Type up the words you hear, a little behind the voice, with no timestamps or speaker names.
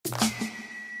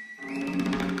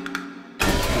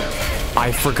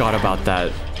I forgot about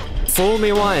that. Fool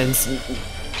me once,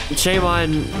 shame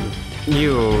on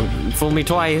you. Fool me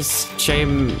twice,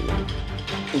 shame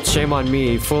on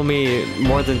me. Fool me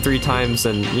more than 3 times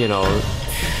and, you know.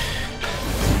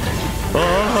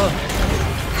 Oh,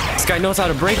 this guy knows how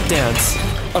to break dance.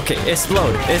 Okay,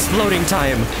 explode. Exploding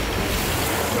time.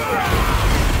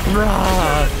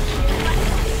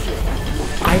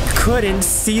 I couldn't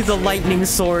see the lightning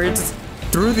swords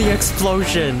through the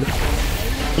explosion.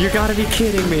 You gotta be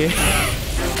kidding me.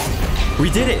 We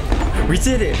did it. We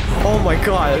did it. Oh my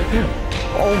god.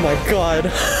 Oh my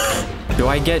god. Do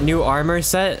I get new armor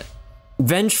set?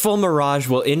 Vengeful Mirage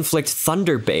will inflict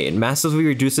Thunderbane. Massively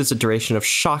reduces the duration of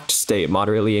shocked state.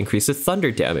 Moderately increases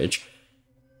thunder damage.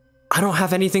 I don't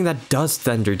have anything that does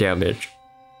thunder damage.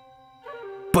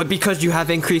 But because you have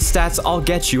increased stats, I'll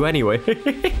get you anyway.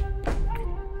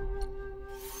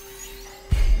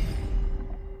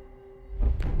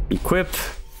 Equip.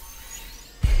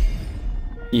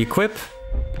 Equip.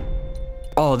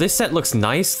 Oh, this set looks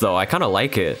nice though. I kind of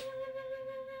like it.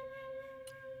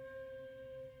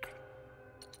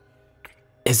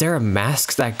 Is there a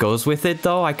mask that goes with it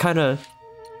though? I kind of...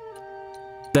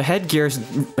 The headgear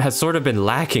has sort of been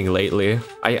lacking lately.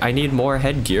 I need more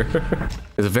headgear.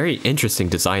 It's a very interesting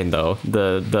design though.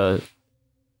 The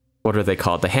what are they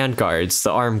called? The hand guards,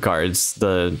 the arm guards,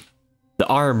 the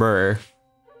armor.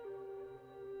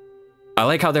 I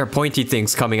like how there are pointy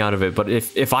things coming out of it, but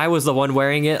if I was the one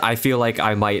wearing it, I feel like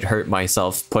I might hurt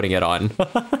myself putting it on.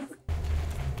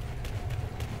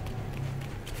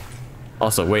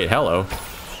 Also, wait, hello.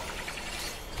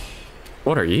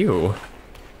 What are you?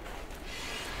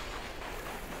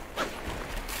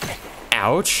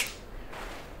 Ouch.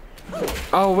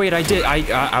 Oh wait, I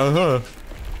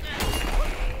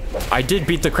did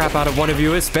beat the crap out of one of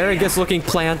you asparagus looking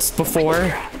plants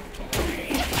before.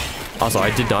 Also,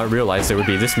 I did not realize there would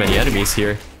be this many enemies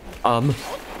here.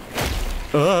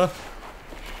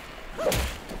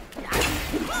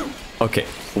 Okay,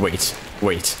 wait.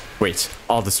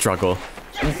 All the struggle.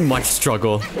 Much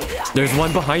struggle. There's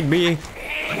one behind me.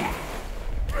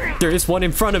 There is one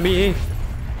in front of me.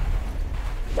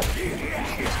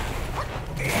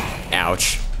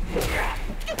 Ouch.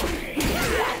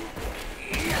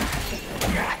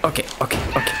 Okay.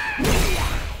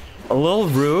 A little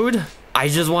rude. I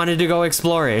just wanted to go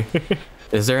exploring.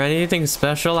 Is there anything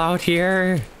special out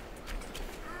here?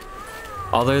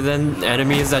 Other than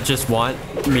enemies that just want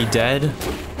me dead?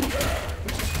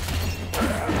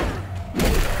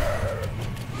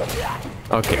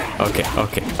 Okay.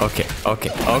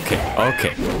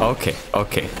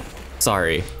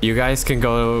 Sorry, you guys can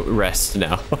go rest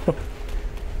now.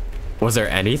 Was there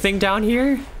anything down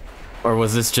here? Or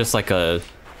was this just like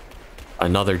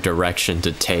another direction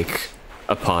to take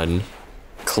upon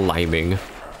climbing?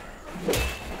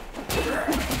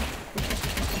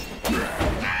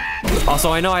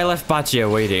 Also, I know I left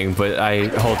Bachia waiting, but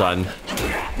hold on.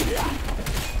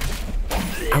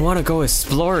 I want to go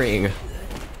exploring.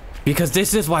 Because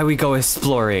this is why we go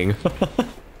exploring.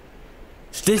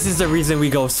 This is the reason we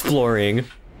go exploring.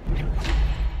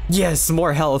 Yes,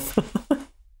 more health.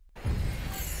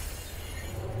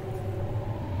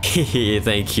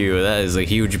 Thank you, that is a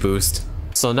huge boost.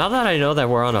 So now that I know that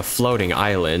we're on a floating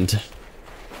island,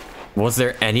 was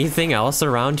there anything else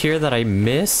around here that I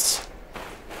missed?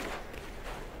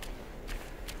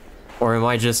 Or am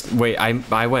I just... Wait,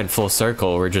 I went full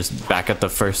circle. We're just back at the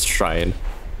first shrine.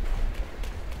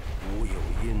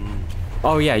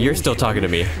 Oh yeah, you're still talking to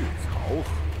me.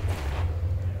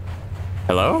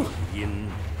 Hello?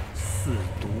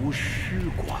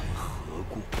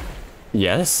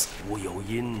 Yes?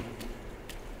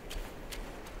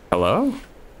 Hello?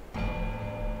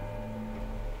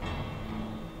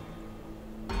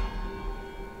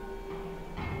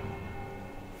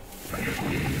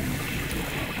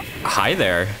 Hi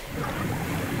there.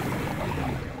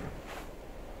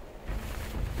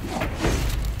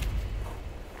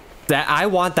 I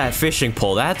want that fishing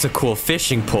pole. That's a cool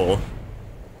fishing pole.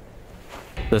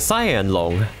 The Cyan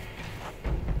Long.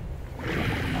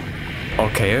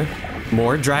 Okay.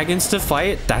 More dragons to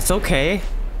fight. That's okay.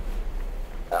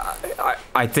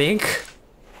 I think.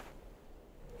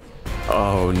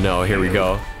 Oh no, here we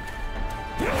go.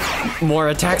 More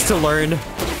attacks to learn.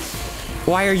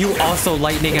 Why are you also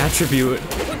lightning attribute?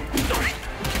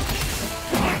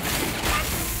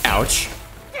 Ouch.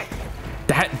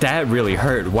 That really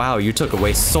hurt. Wow, you took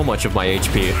away so much of my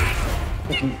HP.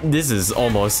 This is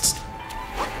almost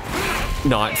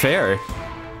not fair.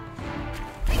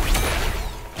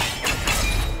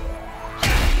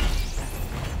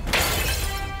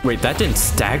 Wait, that didn't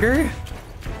stagger?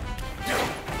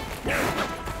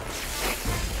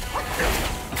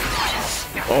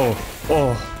 Oh,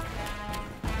 oh.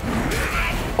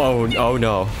 Oh, oh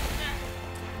no.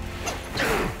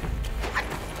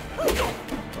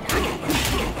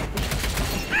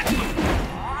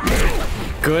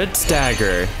 Good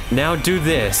stagger. Now do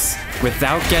this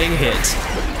without getting hit.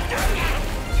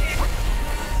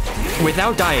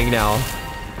 Without dying now.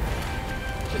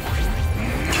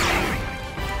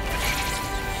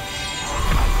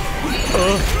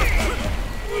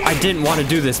 I didn't want to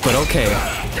do this, but okay.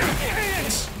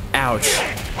 Ouch.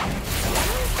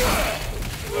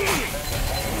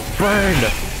 Burn!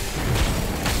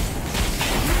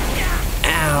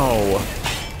 Ow!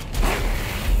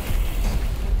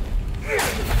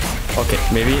 Okay,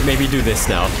 maybe do this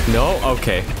now. No?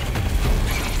 Okay.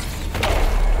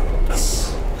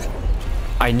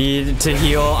 I need to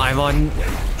heal. I'm on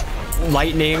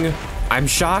lightning. I'm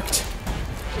shocked.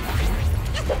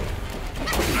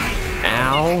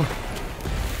 Ow.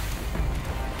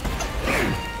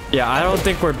 Yeah, I don't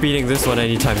think we're beating this one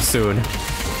anytime soon.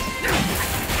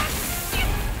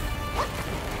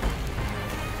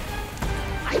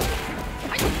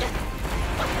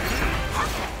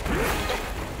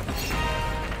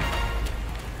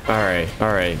 Alright,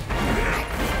 alright.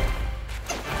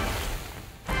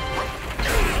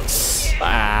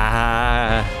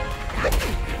 Ah.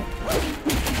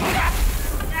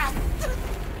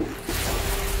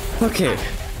 Okay.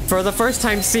 For the first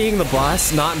time seeing the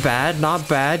boss, not bad, not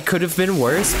bad. Could have been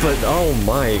worse, but oh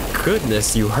my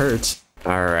goodness, you hurt.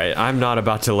 Alright, I'm not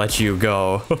about to let you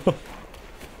go.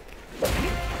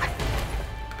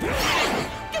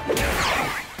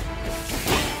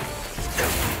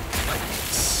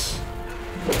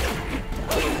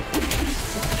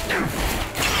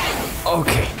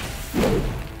 Okay.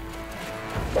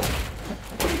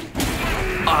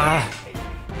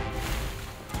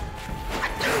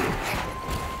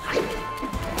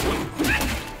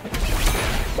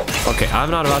 Okay,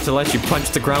 I'm not about to let you punch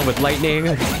the ground with lightning.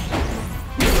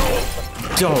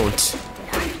 Don't.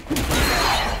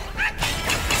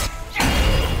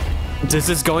 This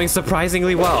is going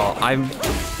surprisingly well. I'm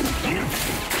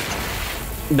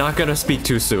not gonna speak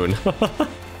too soon.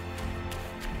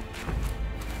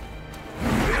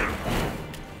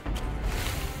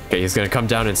 Okay, he's gonna come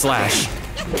down and slash.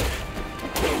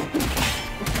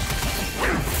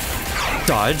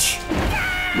 Dodge.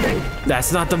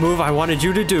 That's not the move I wanted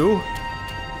you to do.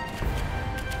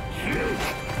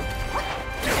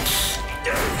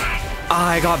 Ah,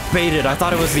 I got baited. I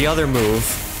thought it was the other move.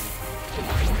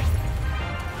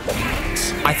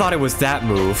 I thought it was that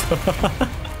move.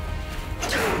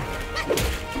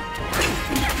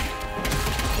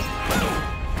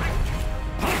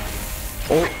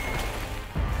 Oh.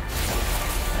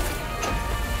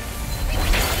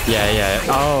 Yeah.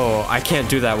 Oh, I can't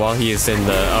do that while he is in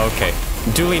the... Okay.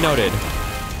 Duly noted.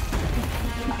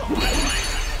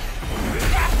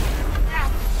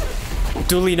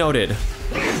 Duly noted.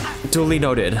 Duly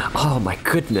noted. Oh my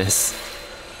goodness.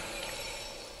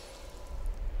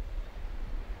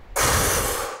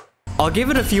 I'll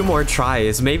give it a few more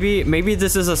tries. Maybe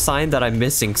this is a sign that I'm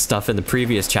missing stuff in the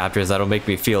previous chapters that'll make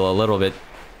me feel a little bit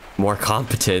more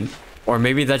competent. Or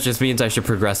maybe that just means I should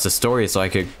progress the story so I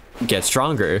could get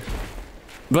stronger.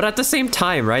 But at the same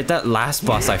time, right, that last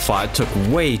boss I fought took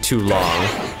way too long.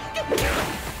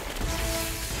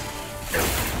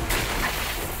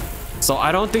 So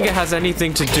I don't think it has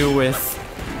anything to do with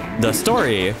the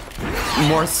story,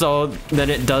 more so than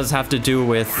it does have to do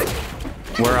with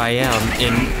where I am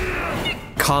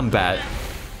in combat.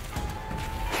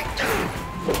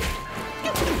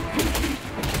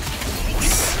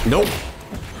 Nope.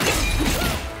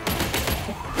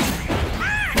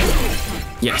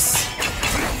 Yes.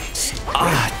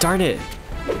 Ah, darn it.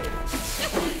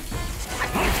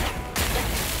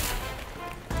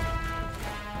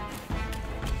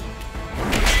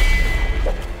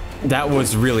 That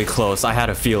was really close. I had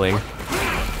a feeling.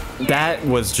 That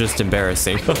was just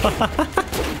embarrassing.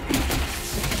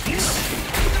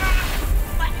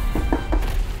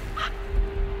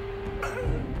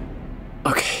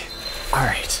 Okay.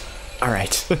 Alright.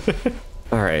 Alright.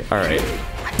 Alright.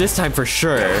 This time for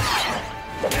sure.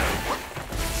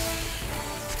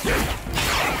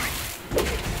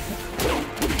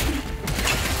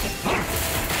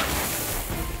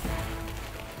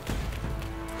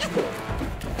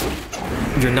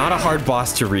 You're not a hard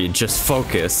boss to read, just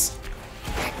focus.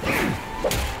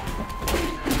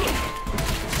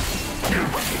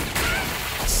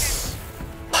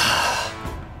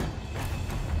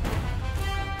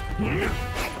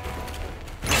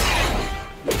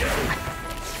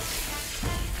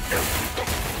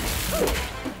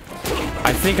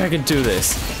 I think I can do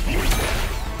this.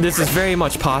 This is very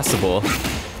much possible.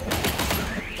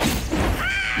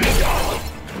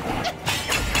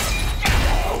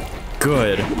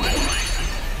 Good.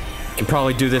 Can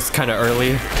probably do this kind of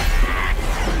early.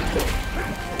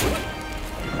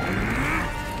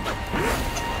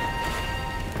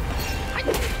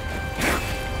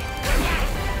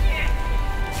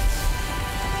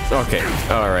 Okay,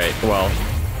 alright, well.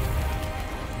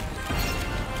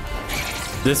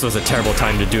 This was a terrible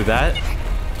time to do that.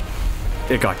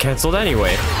 It got cancelled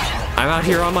anyway. I'm out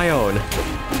here on my own.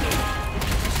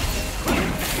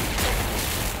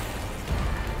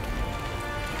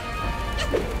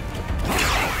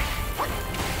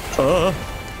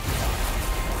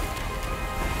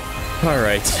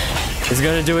 Alright. He's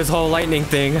gonna do his whole lightning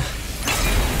thing.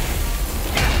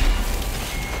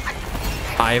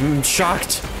 I'm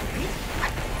shocked.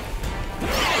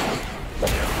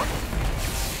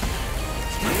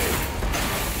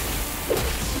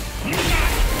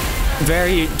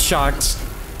 Very shocked.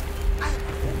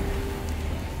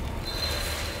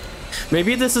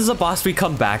 Maybe this is a boss we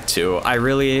come back to. I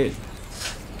really...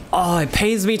 Oh, it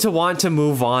pains me to want to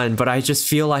move on, but I just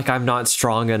feel like I'm not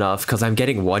strong enough because I'm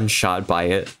getting one-shot by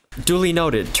it. Duly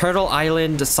noted, Turtle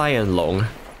Island Cyanlong.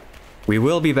 We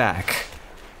will be back.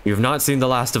 You've not seen The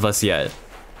Last of Us yet.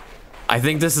 I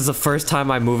think this is the first time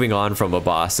I'm moving on from a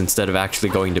boss instead of actually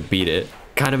going to beat it.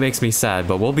 Kind of makes me sad,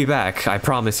 but we'll be back. I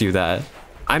promise you that.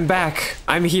 I'm back.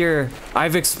 I'm here.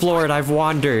 I've explored. I've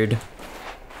wandered.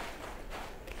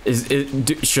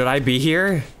 Should I be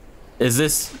here? Is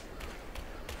this...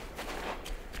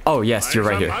 Oh, yes, you're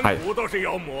right here. Hi.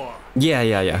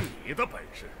 Yeah.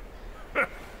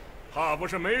 怕不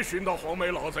是没寻到黄眉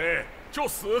老贼，就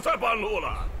死在半路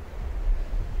了。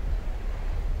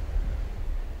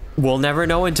 We'll never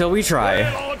know until we try.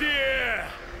 老弟，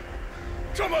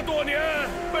这么多年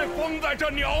被封在这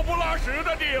鸟不拉屎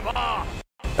的地方。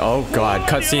 Oh God,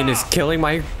 cutscene is killing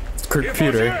my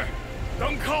computer.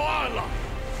 等靠岸了，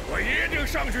我一定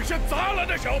上去先砸了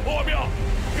这小破庙，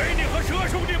给你和蛇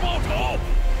兄弟报仇。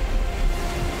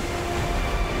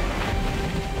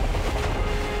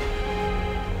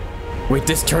 Wait,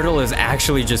 this turtle is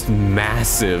actually just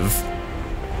massive.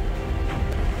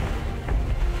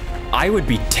 I would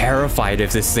be terrified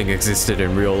if this thing existed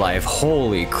in real life.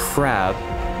 Holy crap.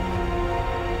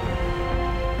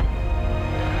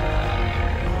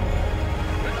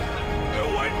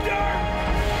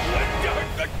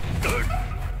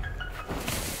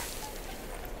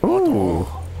 Ooh.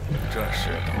 这石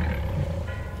头，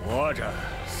活着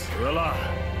死了，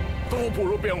都不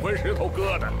如变回石头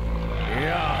疙瘩。你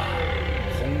呀，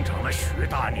空长了许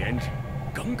大年纪，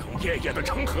耿耿业业的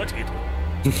成何体统？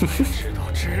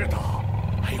知道。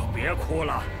哎呦，别哭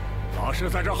了，老师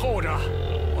在这候着，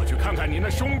我去看看你那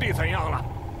兄弟怎样了。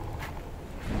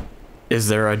 Is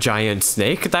there a giant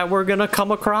snake that we're gonna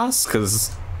come across?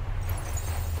 Because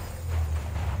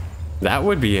that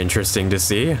would be interesting to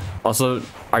see. Also,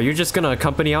 are you just gonna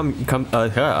accompany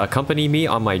me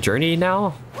on my journey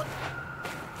now?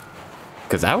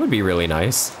 Because that would be really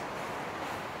nice.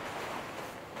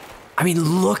 I mean,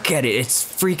 look at it. It's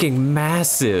freaking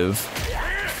massive.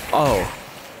 Oh.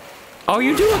 Oh,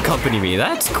 you do accompany me.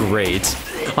 That's great.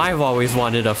 I've always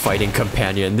wanted a fighting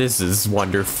companion. This is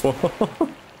wonderful.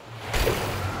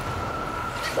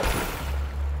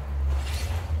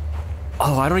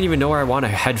 Oh, I don't even know where I want to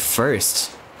head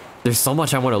first. There's so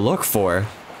much I want to look for.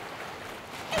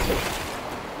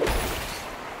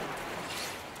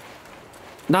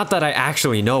 Not that I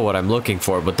actually know what I'm looking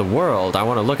for, but the world. I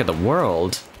want to look at the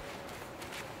world.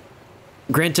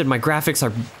 Granted, my graphics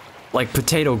are like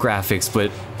potato graphics, but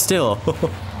still.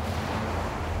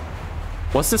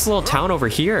 What's this little town over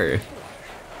here?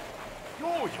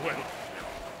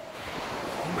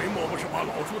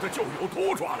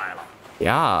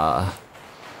 Yeah.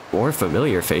 More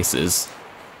familiar faces.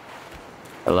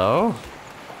 Hello?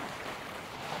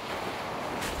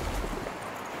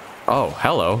 Oh,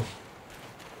 hello.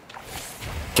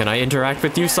 Can I interact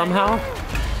with you somehow?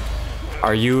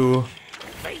 Are you...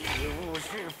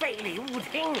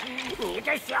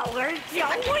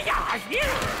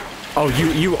 Oh,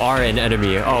 you are an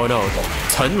enemy. Oh no.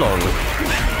 Tenlong.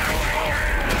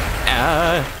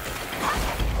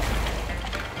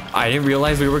 I didn't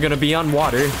realize we were gonna be on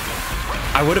water.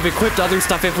 I would have equipped other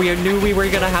stuff if we knew we were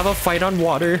gonna have a fight on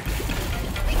water.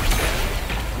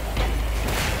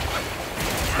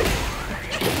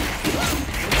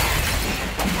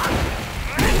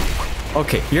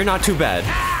 Okay, you're not too bad.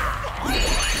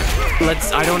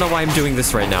 I don't know why I'm doing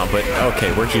this right now, but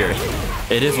okay, we're here.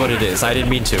 It is what it is. I didn't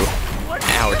mean to.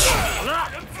 Ouch.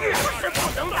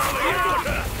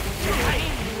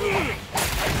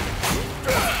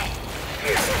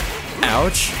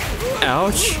 Ouch.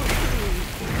 Ouch.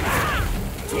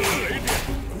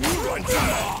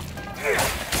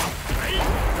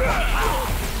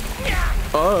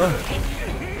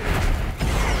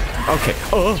 Okay.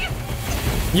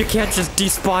 You can't just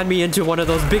despawn me into one of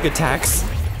those big attacks.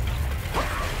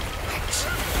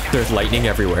 There's lightning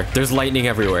everywhere. There's lightning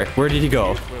everywhere. Where did he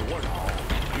go?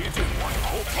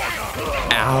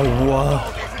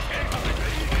 Ow.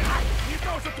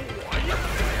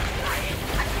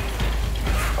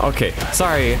 Okay,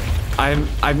 sorry.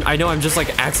 I know I'm just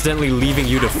like accidentally leaving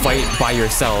you to fight by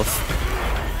yourself.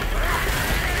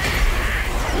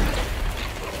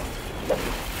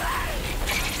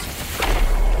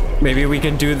 Maybe we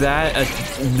can do that at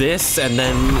this and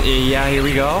then yeah, here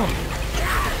we go.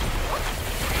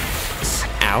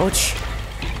 Ouch.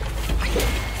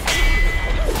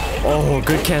 Oh,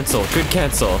 good cancel, good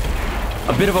cancel.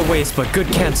 A bit of a waste, but good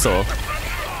cancel.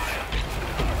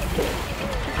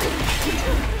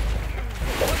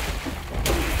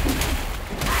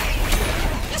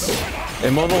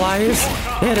 Immobilize?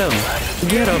 Hit him!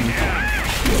 Get him!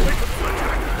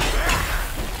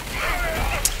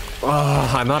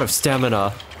 Oh, I'm out of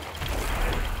stamina.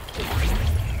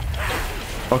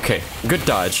 Okay, good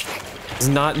dodge. It's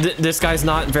not, this guy's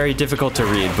not very difficult to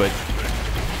read, but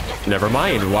never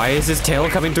mind. Why is his tail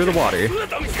coming through the water?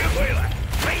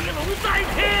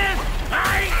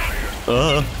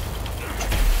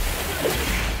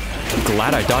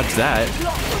 Glad I dodged that.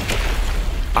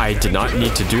 I did not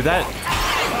need to do that.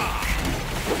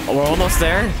 We're almost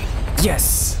there.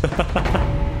 Yes.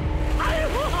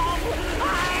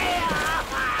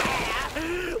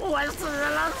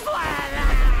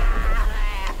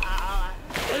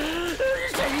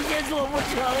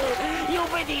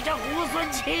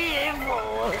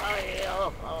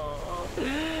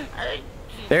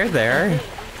 There.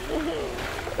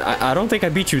 I don't think I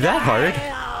beat you that hard.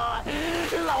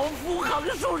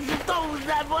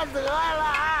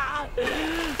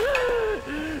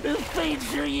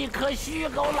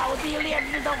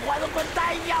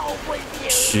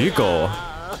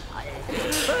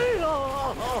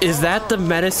 Is that the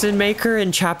medicine maker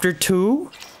in chapter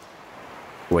 2?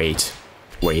 Wait.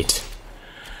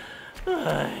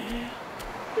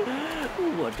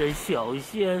 我这小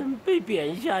仙被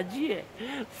贬下界，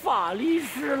法力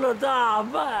失了大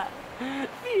半，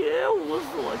别无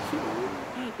所求，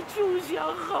就想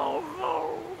好好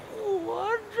活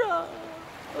着。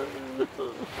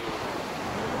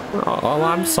Oh,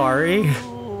 I'm sorry.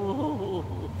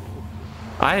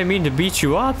 I didn't mean to beat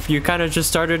you up. You kind of just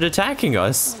started attacking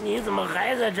us. 你怎么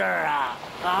还在这儿啊？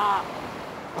啊！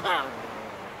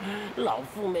老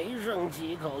夫没生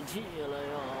几口气了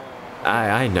哟。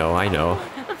 I know.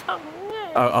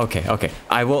 Oh, okay.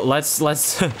 I will. Let's.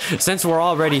 Since we're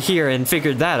already here and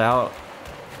figured that out,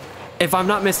 if I'm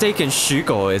not mistaken,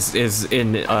 Shugo is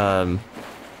in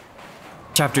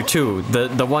chapter 2,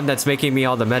 the one that's making me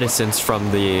all the medicines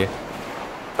from the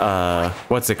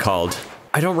what's it called?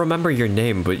 I don't remember your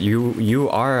name, but you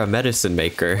are a medicine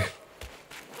maker,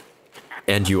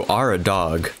 and you are a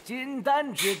dog.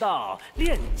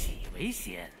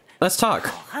 Let's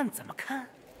talk.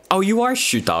 Oh, you are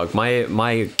Shu Dog.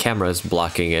 My camera's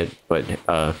blocking it, but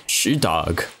Shu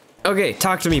Dog. Okay,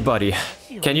 talk to me, buddy.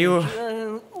 Can you?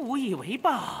 无以为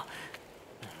报。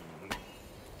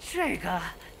这个，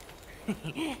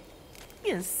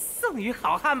便送与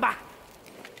好汉吧。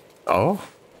Oh.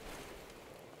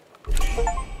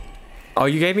 Oh,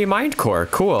 you gave me mind core.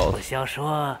 Cool. 不消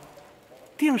说，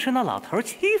定是那老头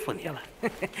欺负你了。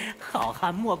好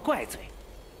汉莫怪罪，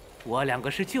我两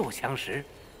个是旧相识。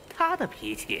 他的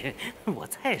脾气我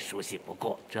再熟悉不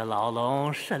过，这老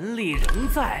龙神力仍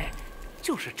在，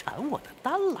就是馋我的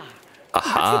丹啦。拿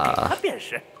去给他便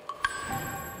是。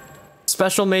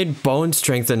Special made bone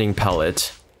strengthening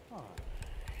pellet.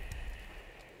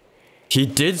 He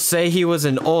did say he was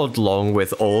an old long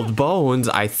with old bones.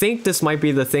 I think this might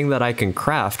be the thing that I can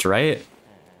craft, right?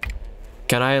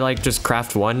 Can I like just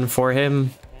craft one for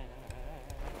him?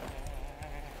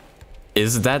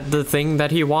 Is that the thing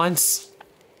that he wants?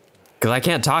 Because I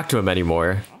can't talk to him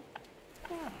anymore.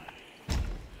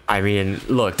 I mean,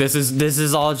 look, this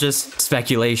is all just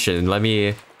speculation. Let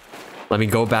me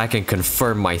go back and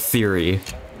confirm my theory.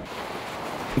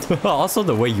 Also,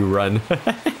 the way you run.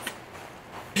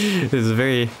 This is a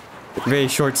very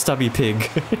short, stubby pig.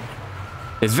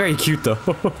 It's very cute, though.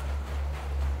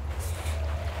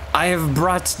 I have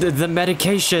brought the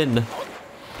medication.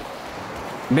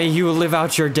 May you live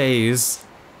out your days.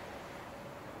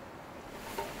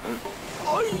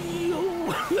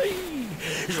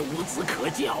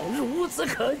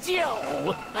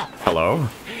 Hello?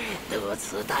 得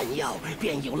此丹药，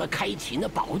便有了开启那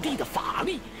宝地的法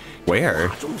力。 Where？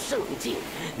 大中圣境，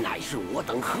乃是我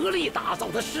等合力打造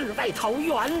的世外桃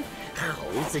源。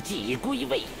猴子既归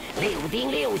位，6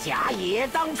丁6甲也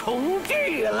当重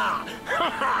聚了。哈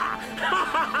哈哈哈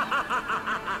哈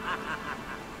哈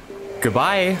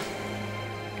Goodbye.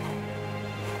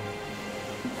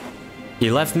 He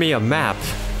left me a map.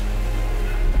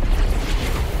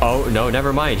 Oh, no,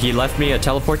 never mind. He left me a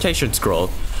teleportation scroll.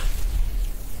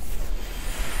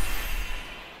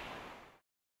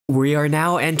 We are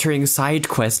now entering side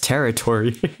quest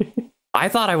territory. I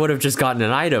thought I would have just gotten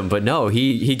an item, but no,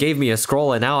 he gave me a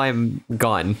scroll and now I'm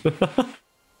gone.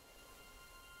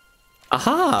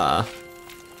 Aha!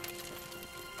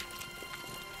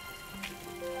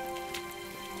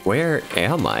 Where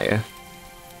am I?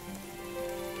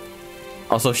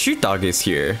 Also, Shoot Dog is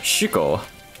here. Shiko.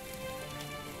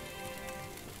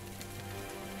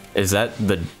 Is that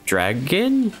the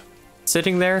dragon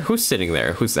sitting there? Who's sitting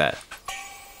there? Who's that?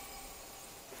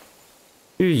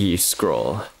 Yi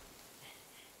scroll.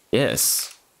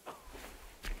 Yes.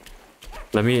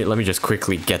 Let me just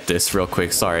quickly get this real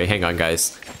quick. Sorry, hang on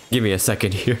guys. Give me a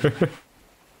second here.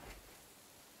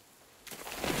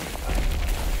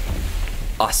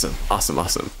 Awesome, awesome,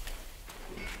 awesome.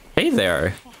 Hey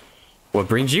there. What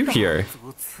brings you here?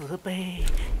 慈悲，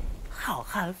好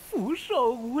汉福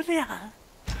寿无量。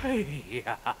哎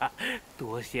呀，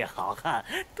多谢好汉，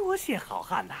多谢好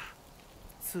汉呐！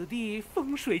此地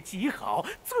风水极好，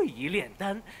最宜炼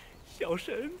丹。小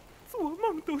神做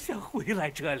梦都想回来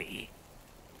这里。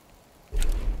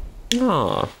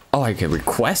 Oh, I can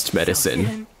request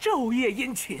medicine. 昼夜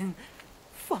殷勤，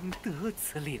方得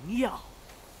此灵药。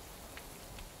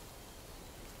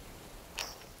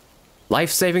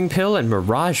 Life-saving pill and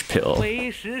mirage pill. 为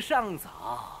时尚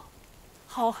早，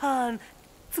好汉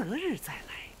择日再来。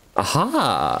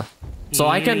 Aha! So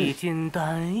I 一 can... 粒金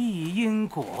丹一因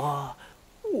果，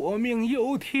我命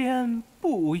由天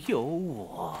不由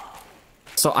我。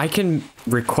 So I can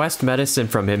request medicine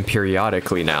from him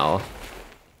periodically now,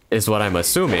 is what I'm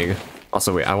assuming.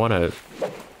 Also, wait, I wanna...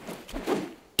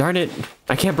 Darn it,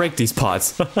 I can't break these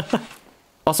pots.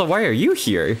 Also, why are you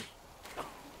here?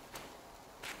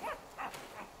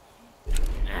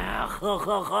 呵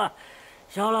呵呵，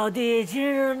小老弟，今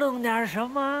日弄点什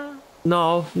么？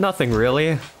 No, nothing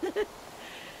really.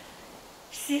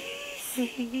 嘻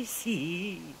嘻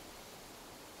嘻！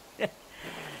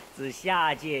自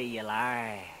下界以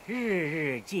来，日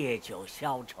日借酒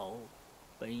消愁，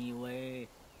本以为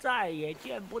再也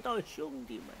见不到兄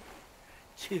弟们，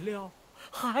岂料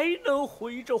还能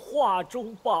回这画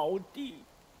中宝地。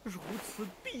 如此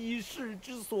避世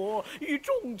之所，与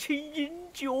众亲饮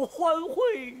酒欢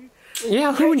会。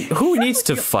 Yeah, who needs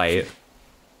to fight?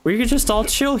 We could just all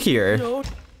chill here.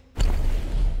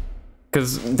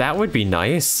 Cause that would be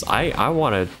nice. I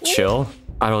wanna chill.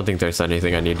 I don't think there's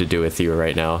anything I need to do with you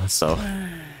right now, so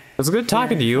it's good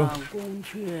talking to you. 宫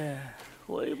阙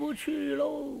回不去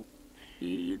喽，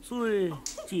一醉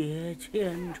解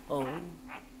千愁。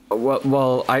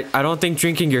 Well, I don't think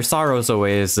drinking your sorrows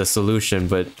away is the solution,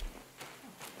 but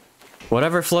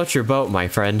whatever floats your boat, my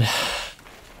friend.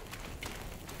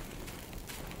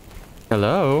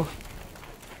 Hello?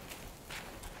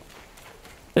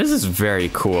 This is very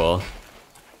cool.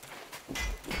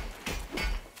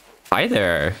 Hi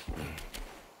there.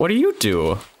 What do you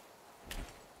do?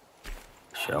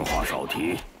 闲话少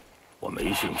提，我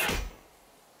没兴趣。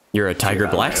 You're a tiger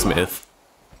blacksmith.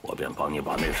 我便帮你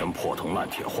把那身破铜烂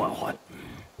铁换换。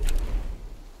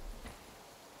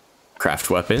 Craft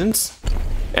weapons?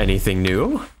 Anything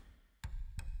new?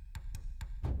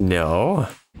 No.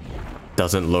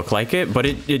 Doesn't look like it, but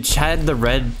it had the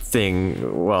red thing.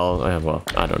 Well,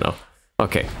 I don't know.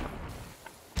 Okay.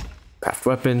 Craft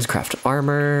weapons, craft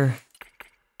armor.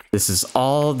 This is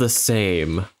all the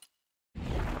same.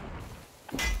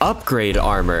 Upgrade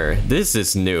armor. This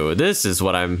is new. This is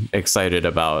what I'm excited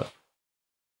about.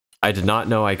 I did not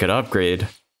know I could upgrade.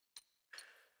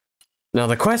 Now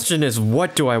the question is,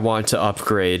 what do I want to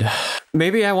upgrade?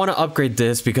 Maybe I want to upgrade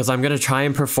this because I'm going to try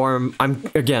and perform...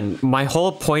 Again, my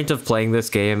whole point of playing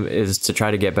this game is to try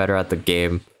to get better at the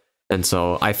game. And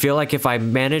so I feel like if I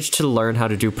manage to learn how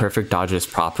to do perfect dodges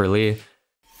properly,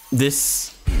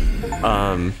 this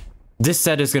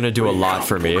set is going to do a lot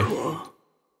for me.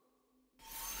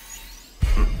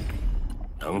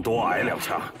 能多挨两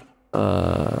下。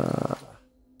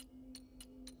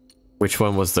 Which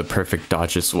one was the perfect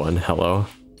dodges one? Hello?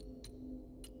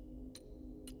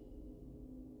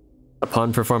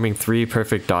 Upon performing 3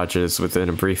 perfect dodges within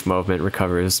a brief moment,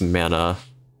 recovers mana.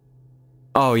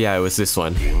 Oh yeah, it was this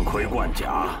one. 盈亏贯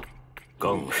甲，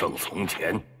更胜从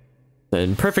前。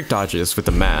Then perfect dodges with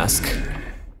the mask.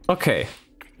 Okay.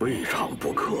 未尝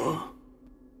不可。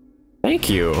 Thank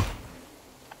you.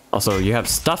 Also, you have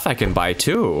stuff I can buy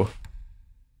too.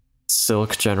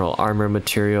 Silk, general armor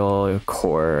material,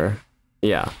 core.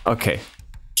 Yeah, okay.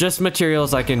 Just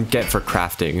materials I can get for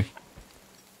crafting.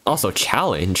 Also,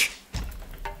 challenge.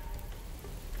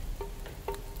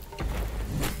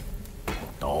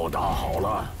 刀打好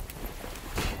了，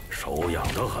手痒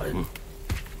得很，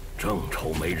正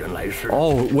愁没人来试。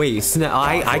 Oh, wait,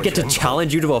 I get to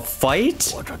challenge you to a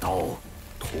fight? 我这刀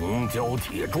铜胶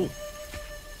铁铸，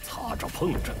擦着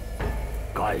碰着，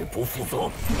概不负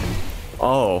责。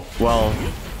 Oh, well,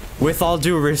 with all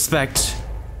due respect,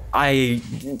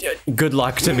 good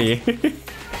luck to me.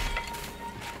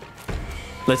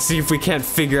 Let's see if we can't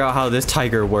figure out how this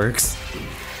tiger works.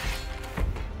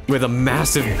 With a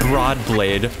massive broad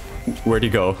blade. Where'd he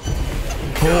go?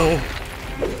 Oh.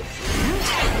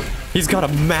 He's got a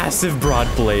massive broad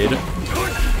blade.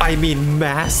 I mean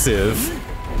massive.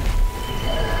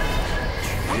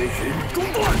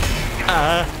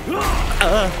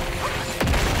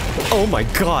 Oh my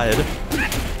god.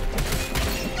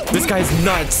 This guy's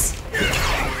nuts.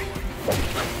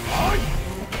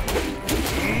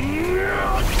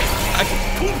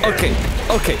 Okay.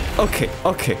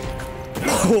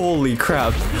 Holy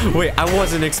crap. Wait, I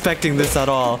wasn't expecting this at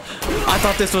all. I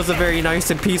thought this was a very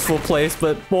nice and peaceful place,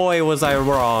 but boy was I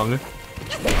wrong.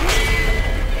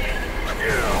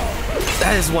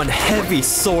 That is one heavy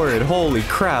sword. Holy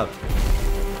crap.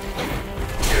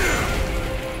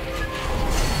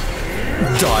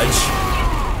 Dodge.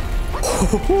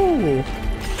 Ooh,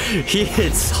 he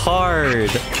hits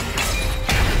hard.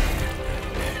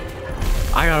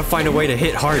 I gotta find a way to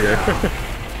hit harder.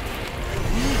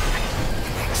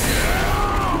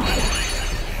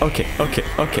 Okay.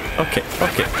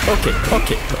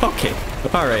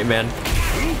 Alright, man.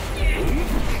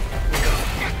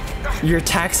 Your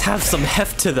attacks have some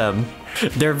heft to them.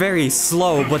 They're very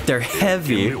slow, but they're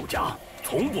heavy. 六家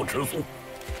从不吃素，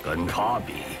跟他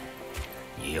比，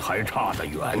你还差得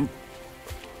远。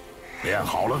练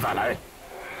好了再来。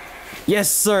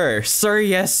 Yes, sir.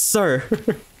 Yes, sir.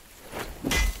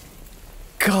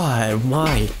 God,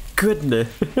 my goodness.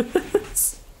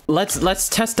 Let's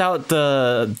test out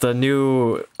the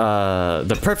new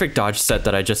the perfect dodge set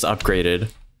that I just upgraded.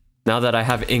 Now that I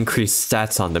have increased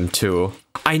stats on them too.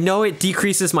 I know it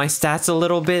decreases my stats a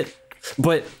little bit,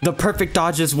 but the perfect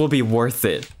dodges will be worth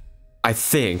it. I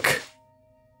think.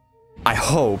 I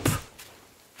hope.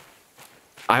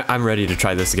 I'm ready to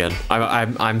try this again.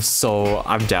 I'm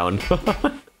down.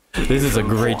 This is a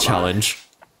great challenge.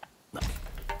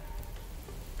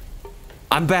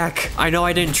 I'm back. I know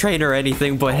I didn't train or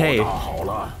anything, but hey. 好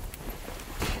了，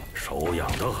手痒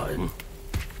得很，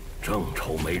正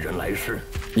愁没人来试。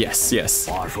 Yes.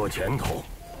 话说前头，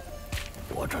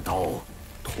我这刀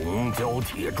铜胶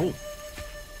铁铸，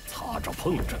擦着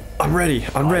碰着。 I'm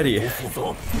ready. 不负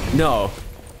责。 No.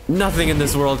 Nothing in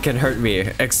this world can hurt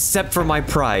me, except for my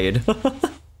pride.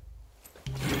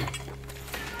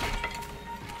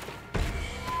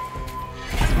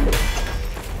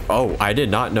 Oh, I did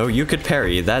not know you could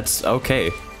parry. That's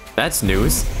okay. That's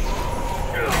news.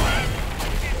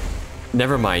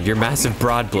 Never mind, your massive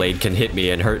broad blade can hit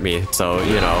me and hurt me, so,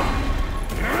 you know.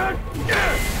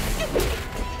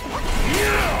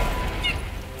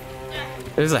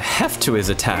 There's a heft to his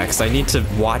attacks. I need to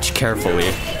watch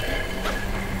carefully.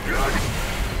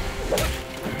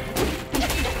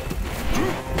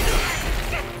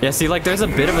 Yeah, see, like, there's a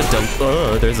bit of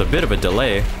a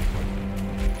delay.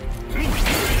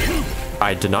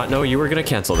 I did not know you were gonna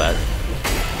cancel that.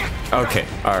 Okay,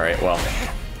 alright, well.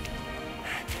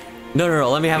 No,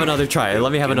 let me have another try.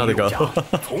 Let me have another go.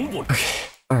 Okay,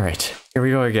 alright, here we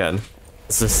go again.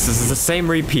 This is the same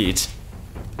repeat.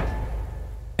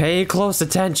 Pay close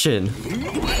attention.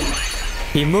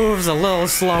 He moves a little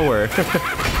slower.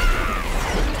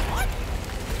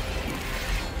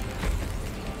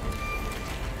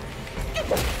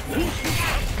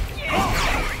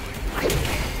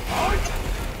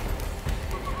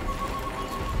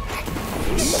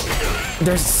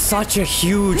 There's such a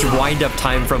huge wind-up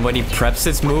time from when he preps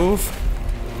his move.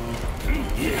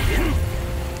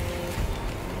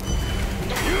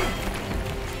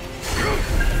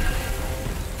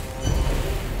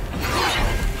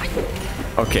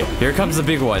 Okay, here comes the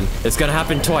big one. It's gonna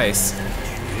happen twice.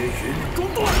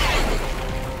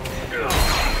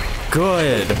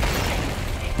 Good.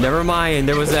 Never mind,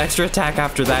 there was an extra attack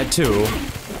after that too.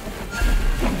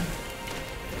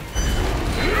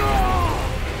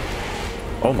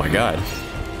 Oh my god.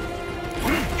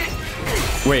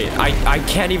 Wait, I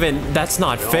can't even, that's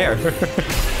not fair.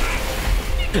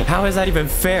 How is that even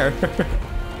fair?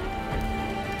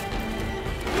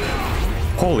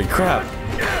 Holy crap.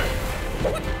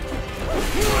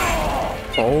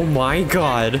 Oh my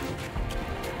god.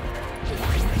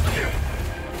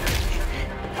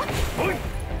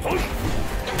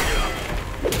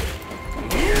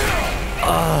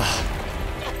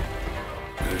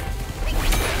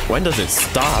 When does it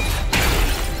stop?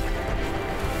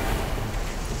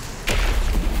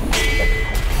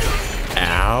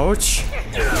 Ouch.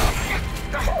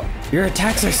 Your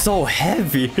attacks are so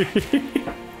heavy.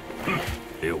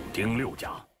 6丁6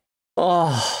甲。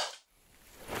 Oh.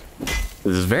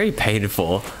 This is very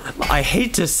painful. I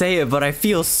hate to say it, but I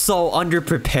feel so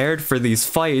underprepared for these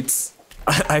fights.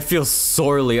 I feel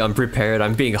sorely unprepared.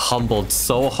 I'm being humbled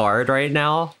so hard right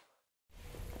now.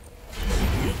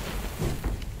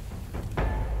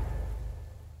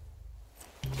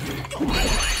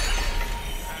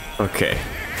 Okay.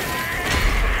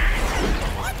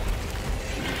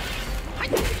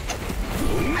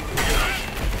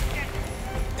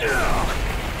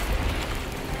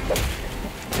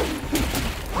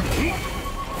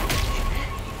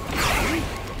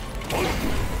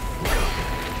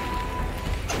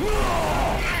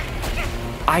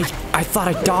 I thought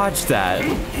I dodged that.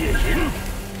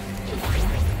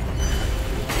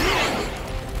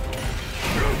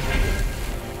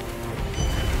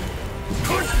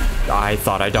 I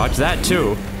thought I dodged that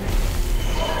too.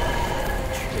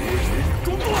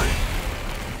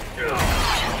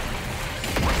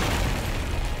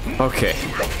 Okay.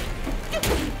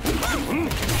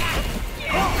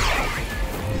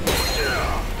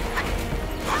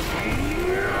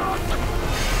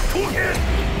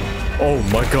 Oh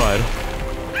my god.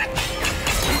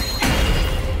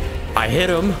 I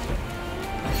hit him.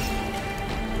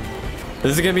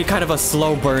 This is gonna be kind of a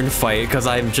slow burn fight because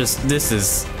I'm just, this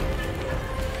is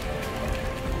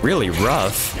really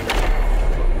rough.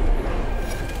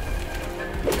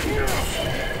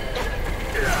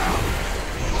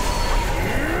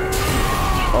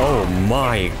 Oh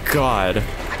my god.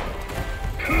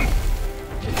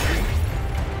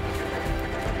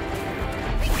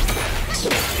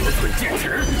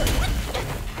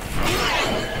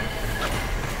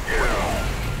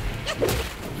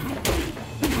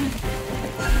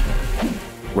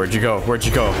 Where'd you go? Where'd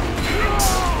you go?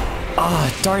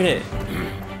 Ah, darn it.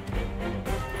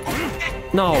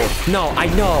 No, no, I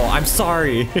know. I'm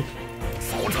sorry.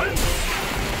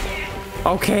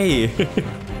 Okay.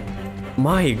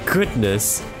 My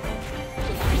goodness.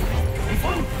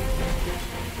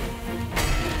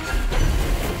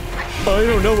 I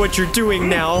don't know what you're doing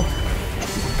now.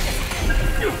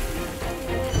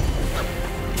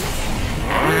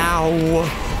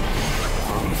 Ow.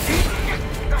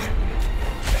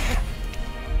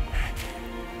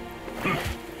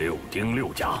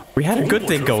 We had a good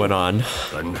thing going on.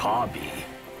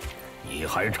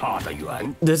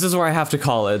 This is where I have to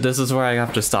call it. This is where I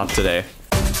have to stop today.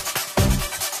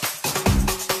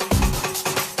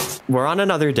 We're on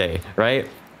another day, right?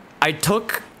 I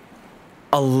took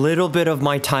a little bit of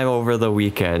my time over the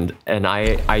weekend and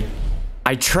I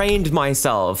trained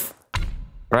myself,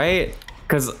 right?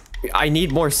 Because I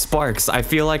need more sparks. I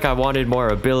feel like I wanted more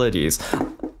abilities.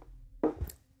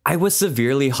 I was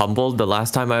severely humbled the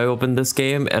last time I opened this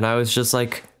game, and I was just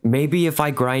like, maybe if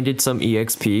I grinded some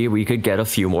EXP, we could get a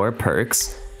few more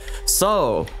perks.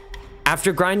 So,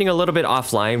 after grinding a little bit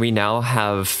offline, we now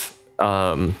have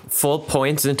full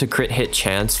points into crit hit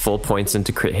chance, full points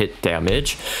into crit hit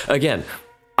damage. Again,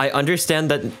 I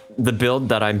understand that the build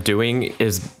that I'm doing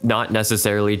is not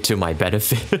necessarily to my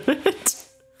benefit.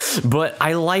 But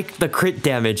I like the crit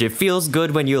damage. It feels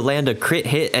good when you land a crit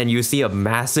hit and you see a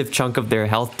massive chunk of their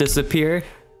health disappear,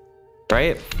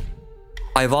 right?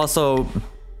 I've also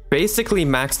basically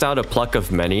maxed out a pluck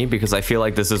of many because I feel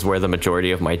like this is where the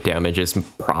majority of my damage is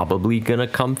probably gonna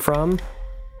come from.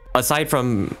 Aside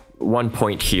from one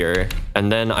point here,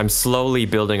 and then I'm slowly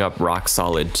building up rock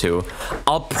solid too.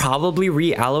 I'll probably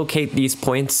reallocate these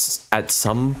points at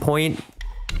some point.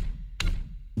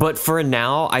 But for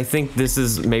now, I think this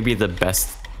is maybe the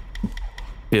best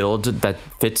build that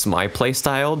fits my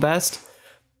playstyle best.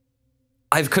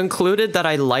 I've concluded that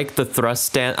I like the thrust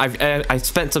stance. I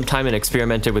spent some time and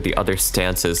experimented with the other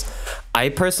stances. I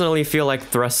personally feel like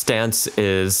thrust stance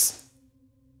is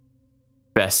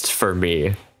best for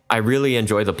me. I really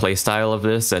enjoy the playstyle of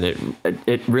this, and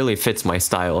it really fits my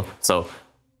style. So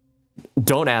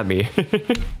don't at me.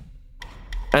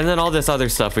 And then all this other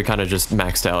stuff we kind of just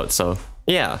maxed out. So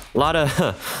yeah, a lot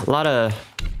of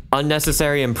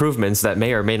unnecessary improvements that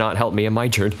may or may not help me in my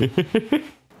journey.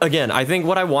 Again, I think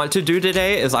what I want to do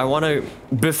today is I want to,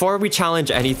 before we challenge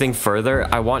anything further,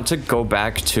 I want to go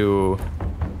back to,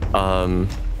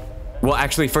 well,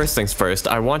 actually, first things first,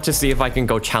 I want to see if I can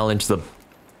go challenge the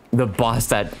boss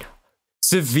that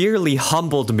severely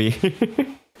humbled me.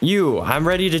 I'm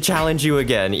ready to challenge you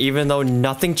again, even though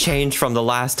nothing changed from the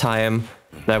last time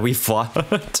that we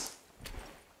fought.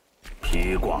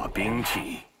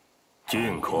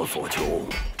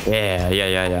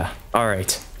 Yeah. All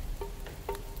right.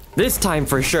 This time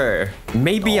for sure.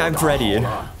 Maybe I'm ready.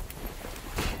 I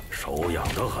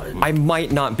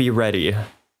might not be ready.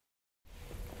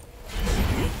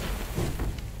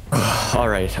 All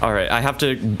right. I have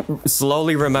to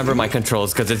slowly remember my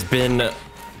controls because it's been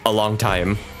a long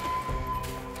time.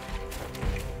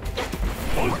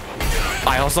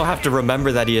 I also have to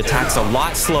remember that he attacks a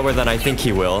lot slower than I think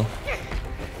he will.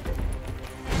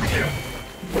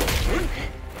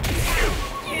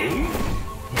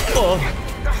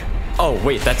 Oh,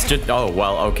 wait, that's just... Oh,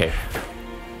 well, okay.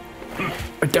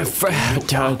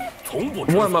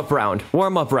 Warm up round.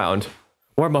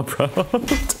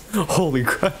 Holy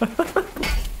crap.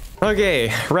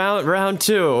 Okay, round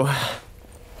two.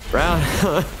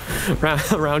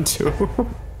 Round two.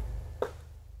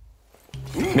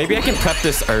 Maybe I can prep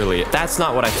this early. That's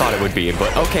not what I thought it would be,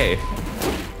 but okay.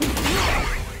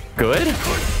 Good?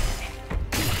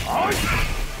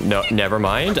 No, never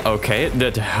mind. Okay,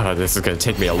 this is gonna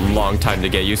take me a long time to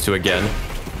get used to again.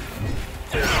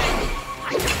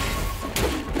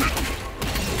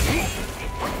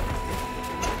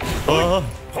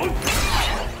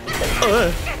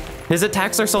 His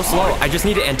attacks are so slow. I just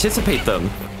need to anticipate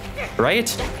them, right?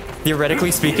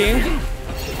 Theoretically speaking.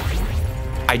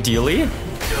 Ideally.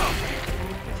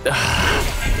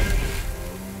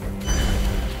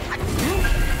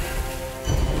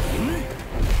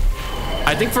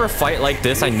 I think for a fight like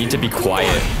this, I need to be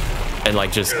quiet and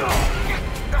like just,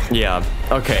 yeah,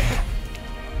 okay.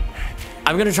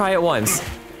 I'm gonna try it once.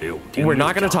 We're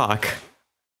not gonna talk.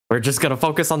 We're just gonna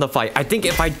focus on the fight. I think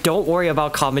if I don't worry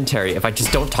about commentary, if I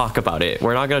just don't talk about it,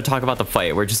 we're not gonna talk about the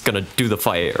fight. We're just gonna do the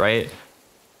fight, right?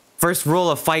 First rule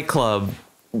of Fight Club,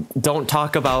 don't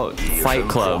talk about Fight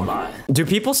Club. Do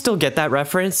people still get that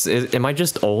reference? Am I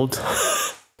just old?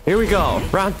 Here we go,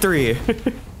 round 3.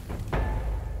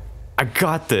 I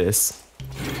got this.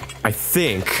 I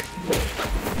think.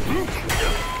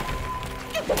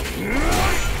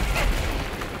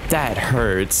 That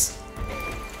hurts.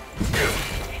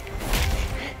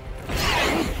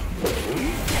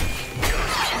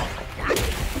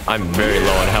 I'm very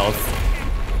low on health.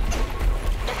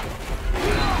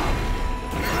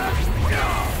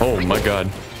 Oh my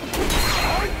god.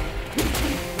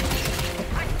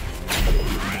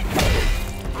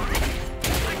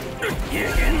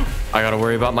 I gotta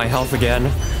worry about my health again.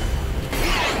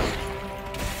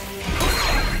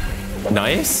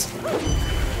 Nice.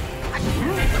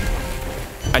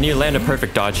 I need to land a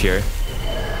perfect dodge here.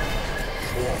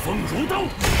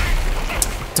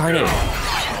 Darn it.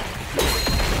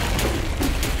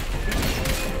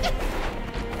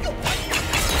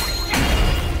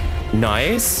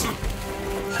 Nice.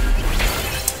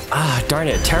 Ah, darn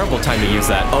it. Terrible time to use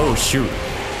that. Oh, shoot.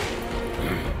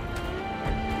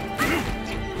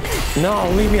 No,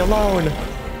 leave me alone.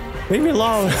 Leave me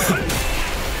alone.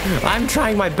 I'm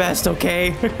trying my best,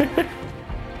 okay?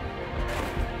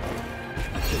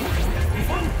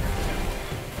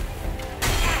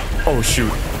 Oh,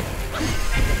 shoot.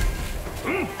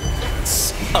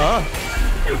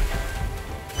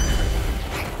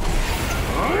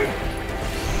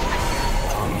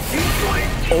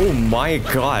 Oh my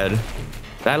god.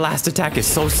 That last attack is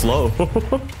so slow.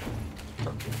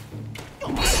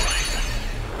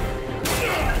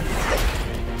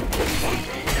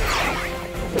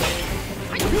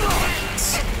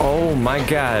 Oh my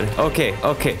god. Okay,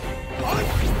 okay.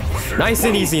 Nice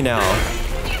and easy now.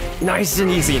 Nice and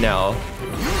easy now.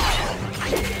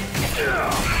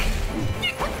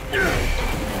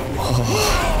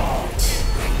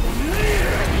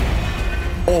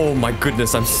 Oh my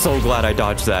goodness, I'm so glad I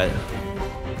dodged that.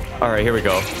 Alright, here we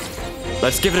go.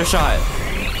 Let's give it a shot.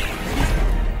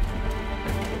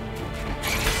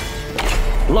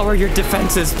 Lower your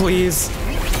defenses, please.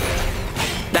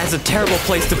 That's a terrible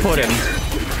place to put him.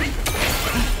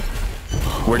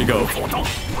 Where'd he go?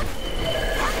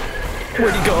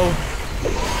 Where'd he go?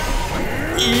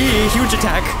 Eee, huge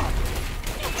attack.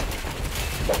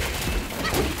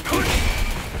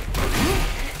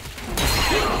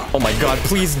 Oh my god,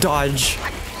 please dodge.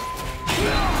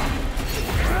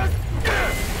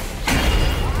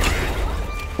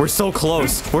 We're so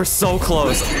close. We're so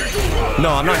close. No,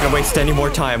 I'm not gonna waste any more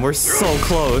time. We're so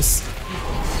close.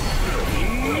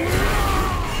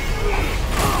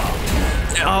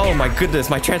 Oh my goodness,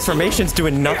 my transformation's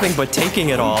doing nothing but taking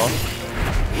it all.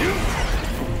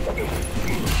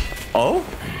 Oh?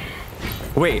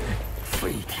 Wait.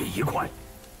 废铁一块，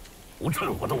不趁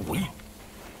我的武艺，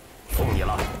送你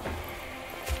了。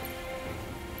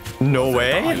 No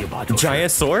way? Giant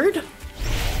sword?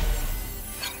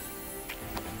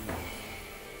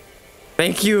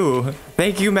 Thank you.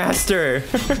 Thank you, master.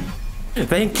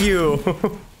 Thank you.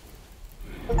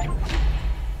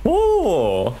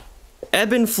 Whoa.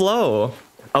 Ebb and flow.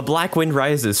 A black wind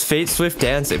rises, fate's swift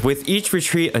dance. With each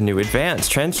retreat, a new advance.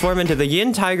 Transform into the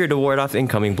yin tiger to ward off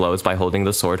incoming blows by holding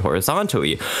the sword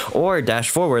horizontally, or dash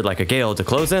forward like a gale to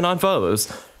close in on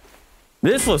foes.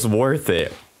 This was worth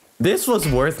it. This was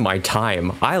worth my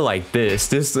time. I like this.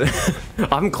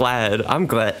 I'm glad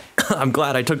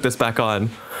I took this back on.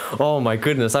 Oh my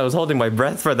goodness, I was holding my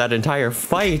breath for that entire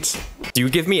fight. Do you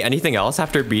give me anything else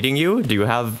after beating you? Do you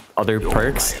have other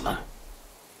perks?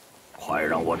 快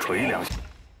让我捶两下。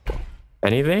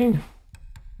 Anything?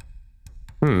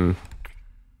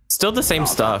 Still the same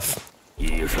stuff.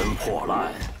 一身破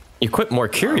烂。 Equip more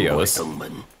curios.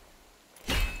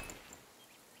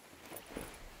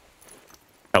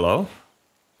 Hello?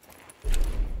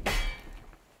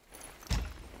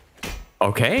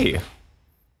 Okay.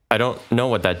 I don't know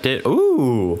what that did.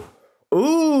 Ooh.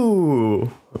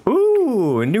 Ooh.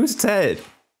 Ooh. New set.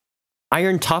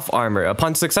 Iron Tough Armor.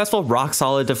 Upon successful rock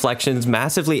solid deflections,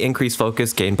 massively increased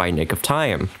focus gained by nick of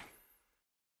time.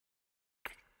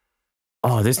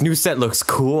 Oh, this new set looks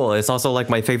cool. It's also like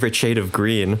my favorite shade of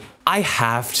green. I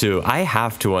have to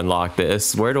unlock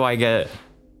this. Where do I get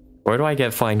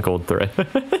fine gold thread?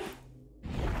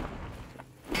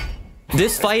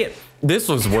 This fight, this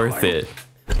was worth it.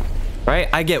 Right?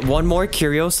 I get one more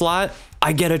curio slot.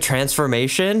 I get a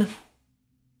transformation.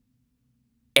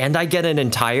 And I get an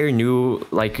entire new,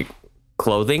 like,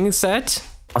 clothing set.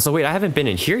 Also, wait, I haven't been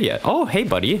in here yet. Oh, hey,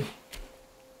 buddy.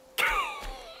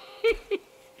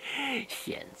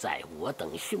 现在我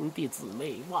等兄弟姊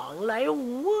妹往来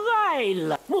无碍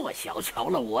了，莫小瞧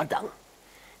了我等。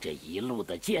这一路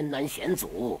的艰难险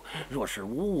阻，若是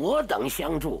无我等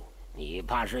相助，你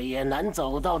怕是也难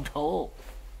走到头。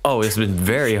 Oh, it's been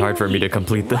very hard for me to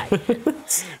complete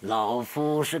this. 老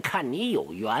夫是看你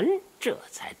有缘，这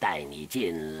才带你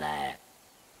进来。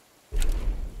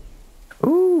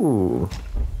 Ooh.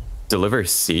 Deliver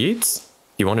seeds?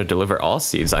 You want to deliver all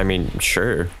seeds? I mean,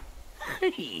 sure.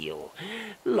 哎呦，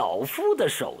老夫的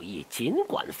手艺尽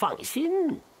管放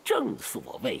心，正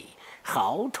所谓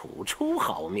好土出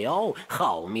好苗，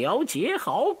好苗结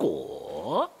好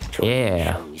果。春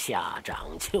生夏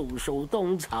长，秋收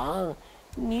冬藏。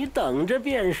 你等着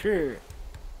便是。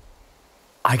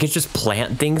 I could just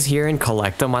plant things here and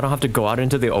collect them. I don't have to go out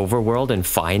into the overworld and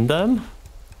find them.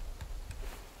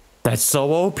 That's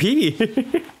so OP.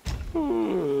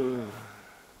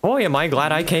 Boy, am I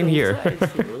glad I came here.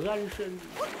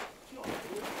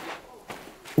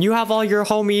 You have all your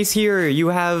homies here. You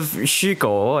have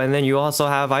Shiko, and then you also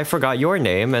have, I forgot your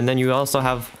name, and then you also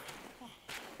have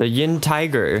the Yin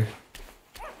Tiger.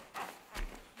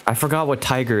 I forgot what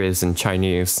tiger is in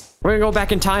Chinese. We're gonna go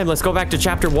back in time. Let's go back to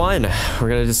chapter 1. We're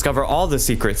gonna discover all the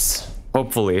secrets.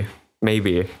 Hopefully.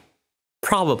 Maybe.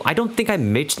 Probably. I don't think I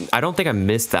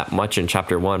missed that much in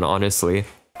chapter 1, honestly.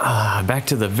 Back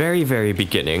to the very, very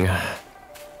beginning.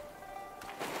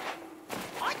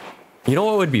 You know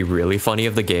what would be really funny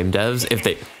of the game devs?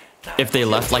 If they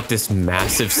left like this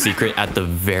massive secret at the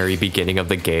very beginning of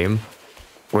the game,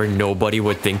 where nobody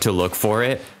would think to look for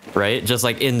it, right? Just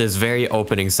like in this very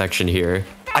opening section here.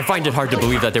 I find it hard to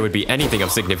believe that there would be anything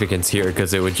of significance here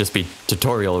because it would just be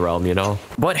tutorial realm, you know?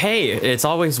 But hey, it's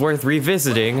always worth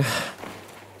revisiting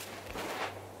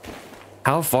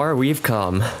how far we've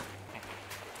come.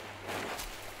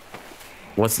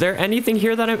 Was there anything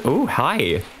here that ooh,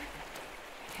 hi.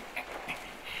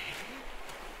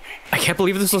 I can't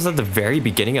believe this was at the very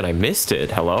beginning and I missed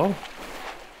it. Hello?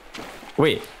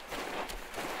 Wait.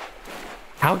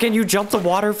 How can you jump the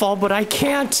waterfall, but I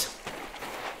can't?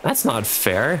 That's not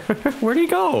fair. Where'd he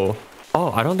go?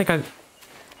 Oh, I don't think I...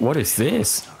 What is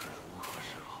this?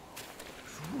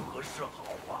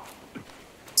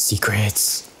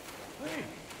 Secrets.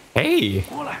 Hey!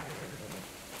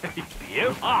 别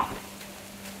怕，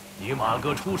你马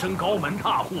哥出身高门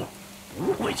大户，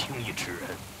不会轻易吃人。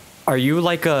 Are you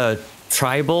like a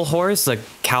tribal horse, a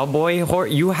cowboy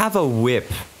horse? You have a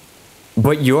whip,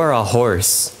 but you're a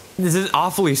horse. This is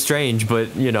awfully strange, but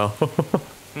you know.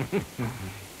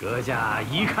 阁下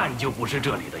一看就不是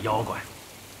这里的妖怪，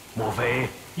莫非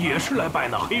也是来拜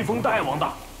那黑风大王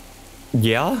的？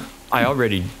 Yeah, I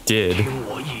already did. 听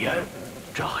我一言，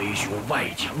这黑熊外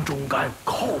强中干，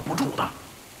靠不住的。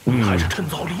你还是趁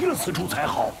早离了此处才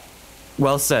好。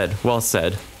Well said, well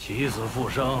said. 起死复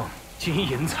生，金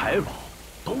银财宝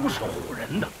都是唬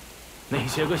人的，那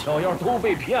些个小妖都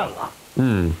被骗了。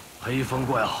黑风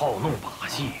怪好弄把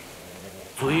戏，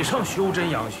嘴上修真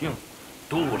养性，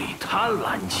肚里贪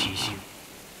婪欺性。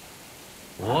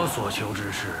我所求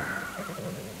之事，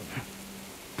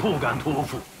不敢托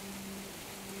付。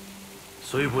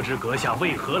虽不知阁下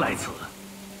为何来此，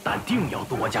但定要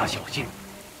多加小心。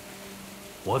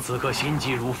我此刻心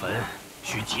急如焚，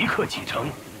需即刻启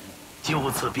程，就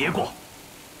此别过。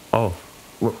Oh,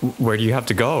 where do you have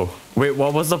to go? Wait,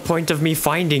 what was the point of me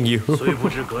finding you? 虽不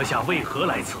知阁下为何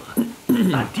来此，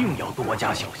但定要多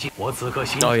加小心。我此刻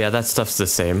心。Oh yeah, that stuff's the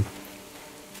same.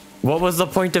 What was the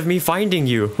point of me finding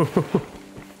you?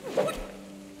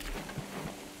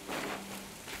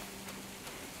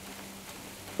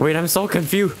 Wait, I'm so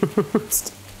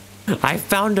confused. I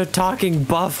found a talking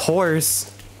buff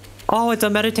horse. Oh, it's a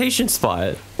meditation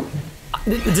spot.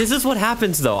 This is what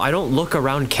happens though. I don't look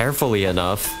around carefully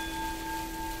enough.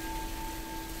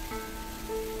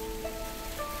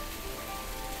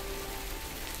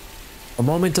 A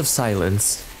moment of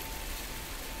silence.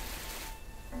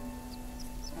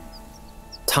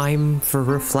 Time for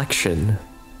reflection.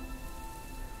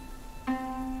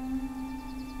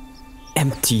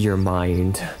 Empty your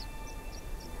mind.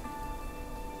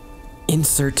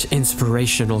 Insert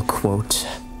inspirational quote.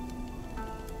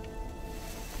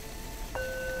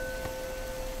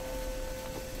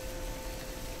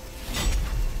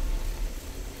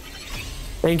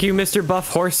 Thank you, Mr. Buff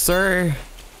Horse, sir.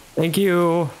 Thank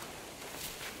you.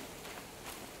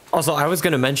 Also, I was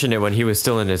gonna mention it when he was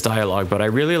still in his dialogue, but I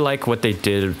really like what they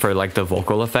did for like the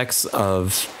vocal effects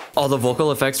of all the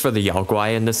vocal effects for the Yao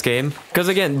Guai in this game. Because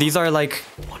again, these are like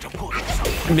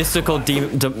mystical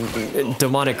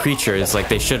demonic creatures. Like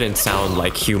they shouldn't sound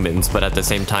like humans, but at the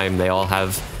same time, they all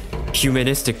have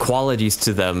humanistic qualities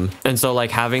to them. And so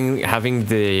like having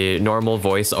the normal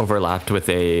voice overlapped with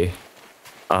a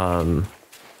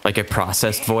like a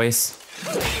processed voice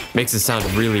makes it sound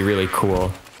really, really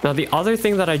cool. Now, the other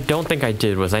thing that I don't think I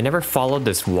did was I never followed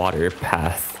this water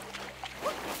path.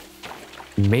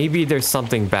 Maybe there's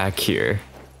something back here.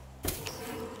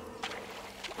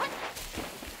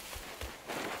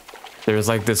 There's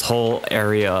like this whole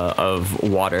area of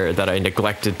water that I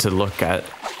neglected to look at.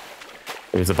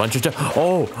 There's a bunch of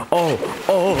oh!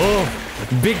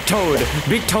 Big toad!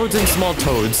 Big toads and small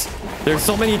toads. There's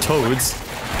so many toads.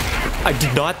 I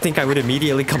did not think I would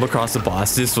immediately come across a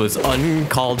boss. This was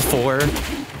uncalled for.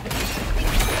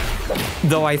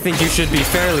 Though I think you should be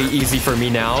fairly easy for me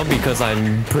now because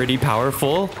I'm pretty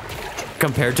powerful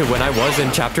compared to when I was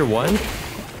in chapter 1.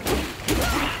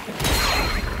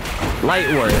 Light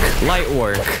work, light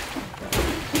work.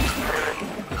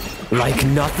 Like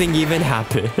nothing even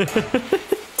happened.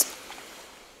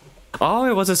 Oh,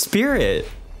 it was a spirit.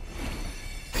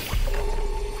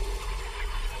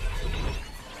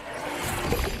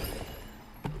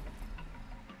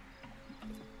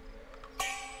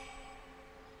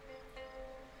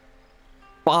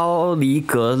 I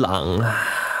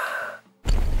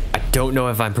don't know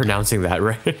if I'm pronouncing that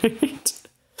right.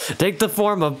 Take the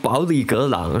form of 保里格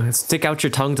朗. Stick out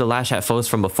your tongue to lash at foes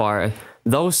from afar.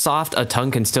 Though soft, a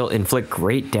tongue can still inflict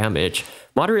great damage.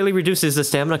 Moderately reduces the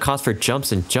stamina cost for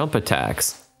jumps and jump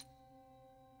attacks.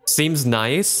 Seems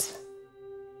nice,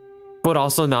 but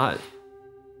also not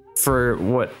for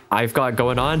what I've got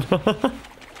going on.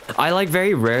 I like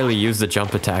very rarely use the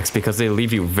jump attacks because they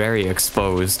leave you very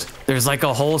exposed. There's like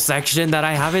a whole section that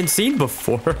I haven't seen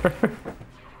before.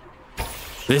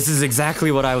 This is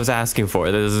exactly what I was asking for.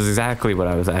 This is exactly what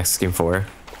I was asking for.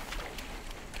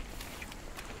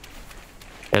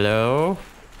 Hello?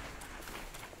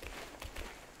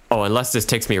 Oh, unless this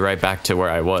takes me right back to where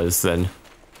I was, then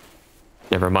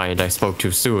never mind, I spoke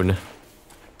too soon.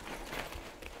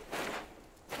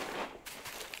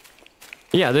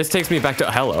 Yeah, this takes me back to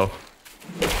hello.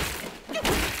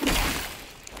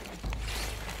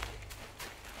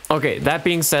 Okay, that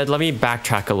being said, let me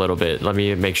backtrack a little bit. Let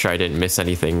me make sure I didn't miss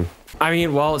anything. I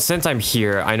mean, well, since I'm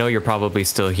here, I know you're probably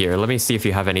still here. Let me see if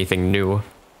you have anything new.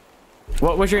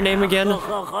 What was your name again?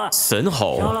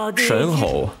 Senhou.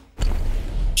 Shenhou.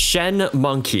 Shen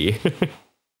Monkey.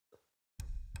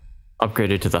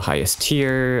 Upgraded to the highest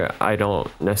tier. I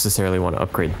don't necessarily want to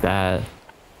upgrade that.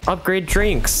 Upgrade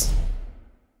drinks.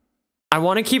 I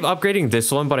want to keep upgrading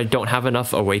this one, but I don't have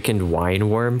enough awakened wine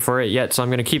worm for it yet, so I'm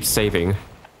going to keep saving.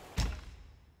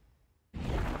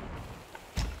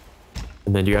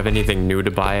 And then do you have anything new to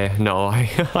buy? No,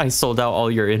 I sold out all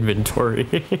your inventory.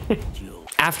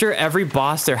 After every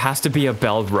boss, there has to be a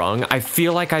bell rung. I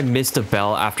feel like I missed a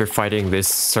bell after fighting this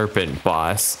serpent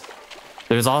boss.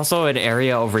 There's also an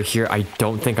area over here I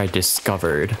don't think I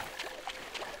discovered.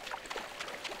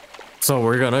 So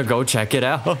we're gonna go check it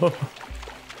out.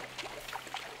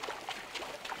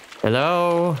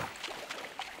 Hello?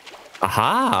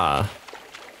 Aha!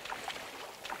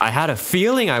 I had a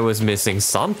feeling I was missing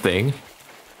something.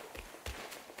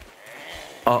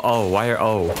 Oh, why are...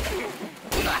 Oh.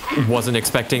 Wasn't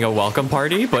expecting a welcome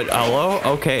party, but hello?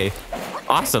 Okay.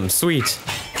 Awesome, sweet.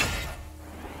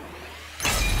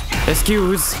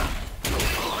 Excuse.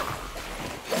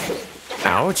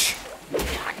 Ouch.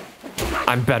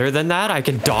 I'm better than that. I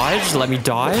can dodge. Let me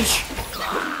dodge.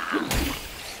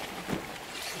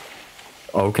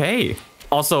 Okay.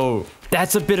 Also,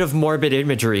 that's a bit of morbid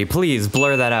imagery. Please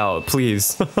blur that out,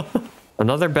 please.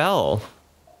 Another bell.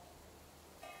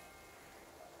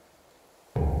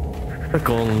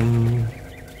 Wukong.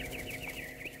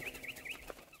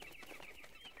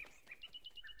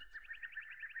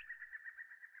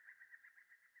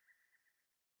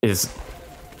 Is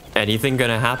anything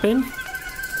gonna happen?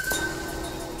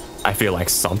 I feel like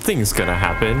something's gonna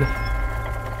happen.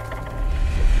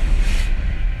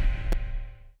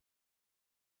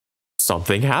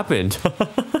 Something happened.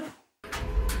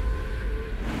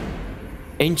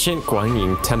 Ancient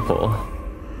Guanyin Temple.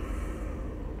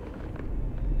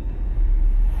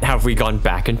 Have we gone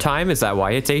back in time? Is that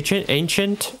why it's ancient?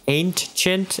 Ancient?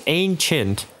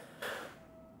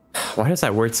 Why does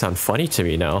that word sound funny to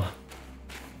me now?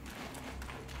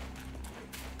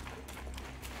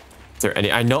 Is there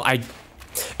any... I know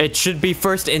it should be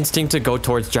first instinct to go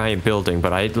towards giant building,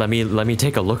 but let me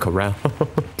take a look around.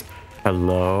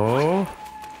 Hello?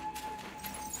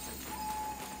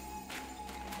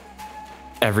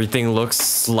 Everything looks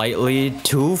slightly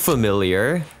too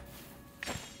familiar.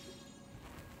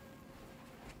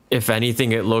 If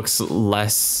anything, it looks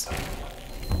less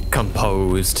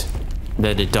composed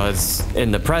than it does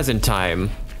in the present time.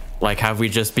 Like, have we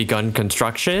just begun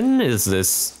construction? Is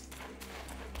this...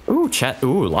 Ooh,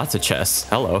 ooh, lots of chests.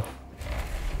 Hello.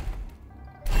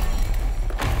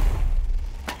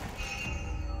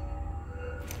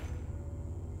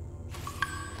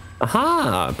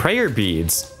 Aha! Prayer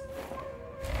beads.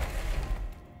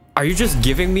 Are you just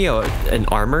giving me an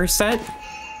armor set?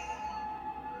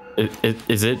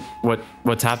 Is it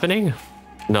what's happening?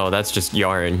 No, that's just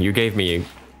yarn. You gave me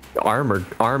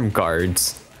arm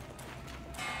guards.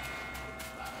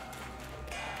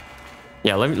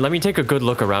 Yeah, let me take a good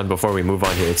look around before we move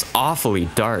on here. It's awfully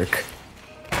dark.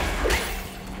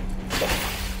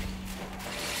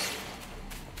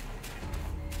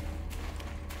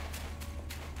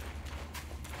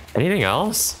 Anything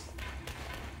else?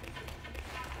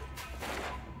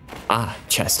 Ah,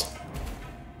 chest.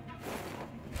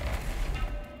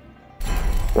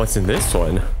 What's in this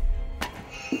one?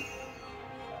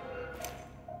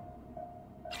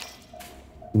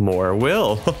 More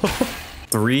will.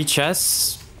 3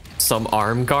 chests, some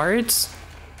arm guards.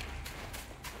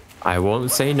 I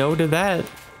won't say no to that.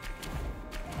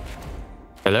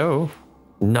 Hello?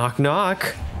 Knock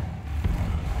knock.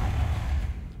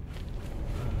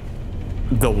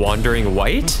 The Wandering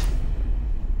White?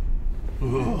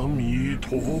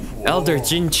 Elder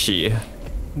Jinchi.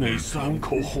 那3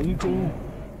口红钟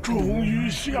终于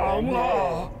响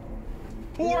了，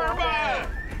徒儿们，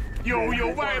又有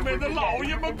外面的老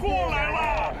爷们过来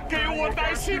了，给我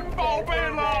带新宝贝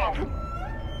了。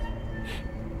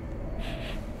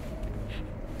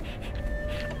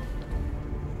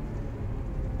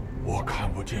我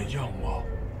看不见样貌，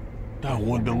但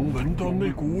我能闻到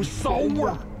那股骚味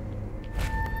儿。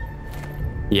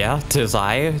 Yeah, 'tis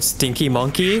I, Stinky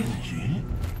Monkey.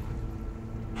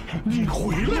 你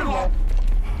回来了！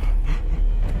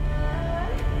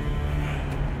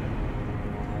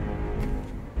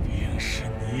定是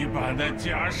你把那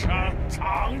袈裟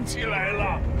藏起来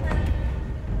了，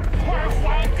快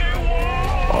还给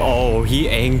我！ Oh, he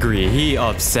angry. He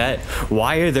upset.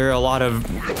 Why are there a lot of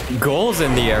ghouls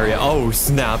in the area? Oh,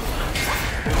 snap.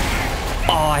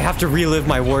 Oh, I have to relive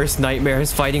my worst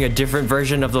nightmares fighting a different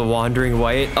version of the Wandering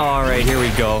White. Alright, here we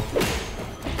go.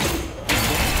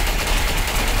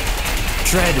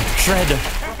 Shred, shred.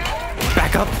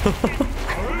 Back up.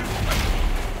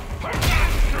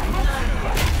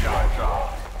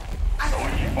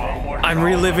 I'm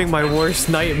reliving my worst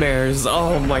nightmares.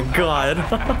 Oh my god.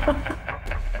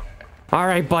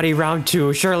 Alright, buddy, round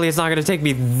 2. Surely it's not gonna take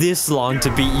me this long to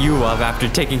beat you up after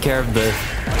taking care of the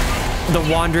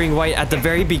Wandering White at the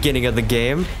very beginning of the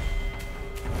game.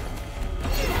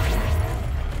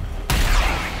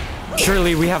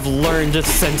 Surely we have learned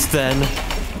since then.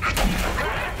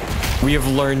 We have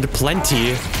learned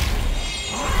plenty.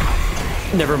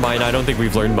 Never mind, I don't think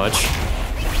we've learned much.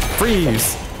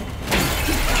 Freeze!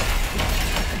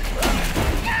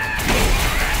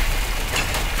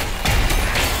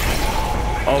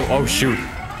 Oh shoot.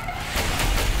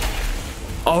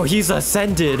 Oh, he's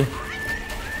ascended.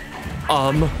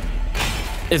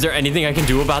 Is there anything I can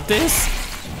do about this?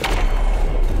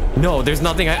 No, there's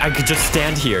nothing. I could just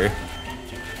stand here.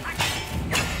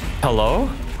 Hello?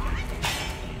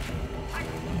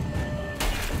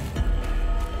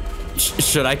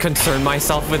 Should I concern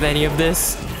myself with any of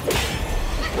this?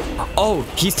 Oh,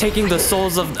 he's taking the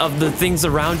souls of the things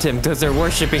around him because they're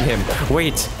worshipping him.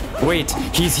 Wait,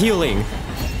 he's healing.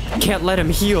 Can't let him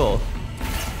heal.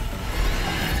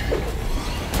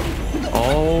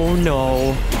 Oh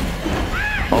no.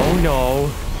 Oh no.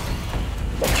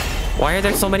 Why are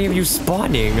there so many of you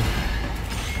spawning?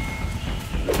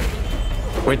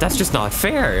 Wait, that's just not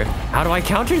fair. How do I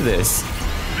counter this?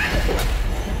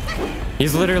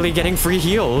 He's literally getting free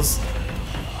heals.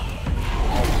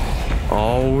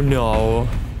 Oh no.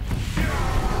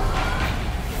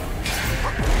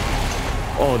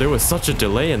 Oh, there was such a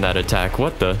delay in that attack.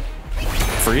 What the?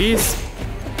 Freeze?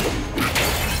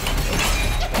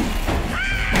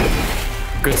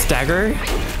 Good stagger.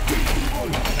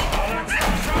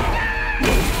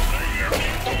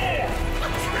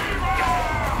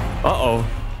 Uh-oh.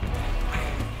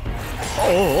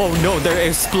 Oh no, they're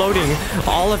exploding.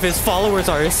 All of his followers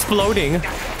are exploding.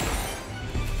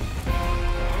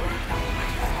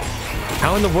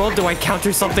 How in the world do I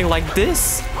counter something like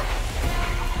this?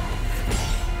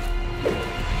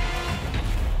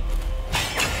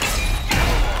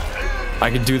 I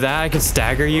can do that. I can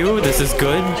stagger you. This is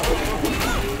good.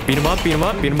 Beat him up, beat him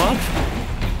up, beat him up.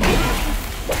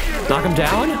 Knock him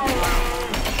down.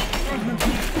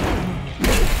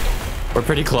 We're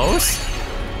pretty close.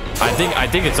 I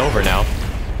think it's over now.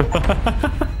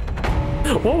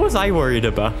 What was I worried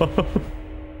about?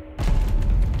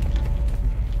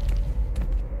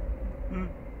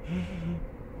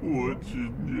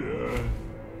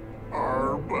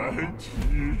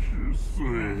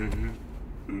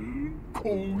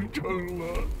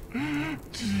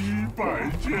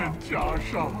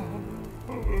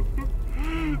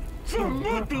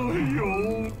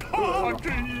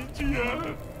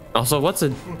 Also, what's a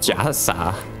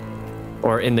jasa?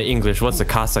 Or in the English, what's a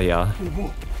kasaya?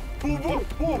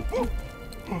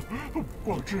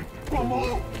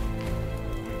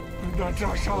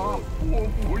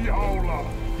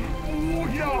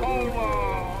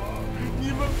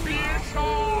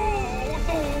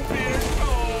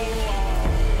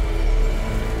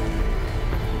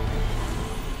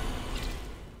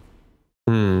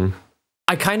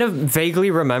 I kind of vaguely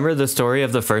remember the story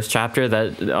of the first chapter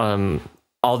that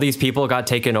all these people got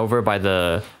taken over by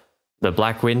the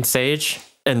Black Wind Sage,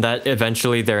 and that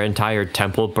eventually their entire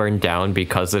temple burned down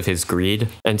because of his greed.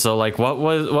 And so, like, what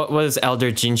was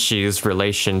Elder Jinshi's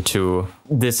relation to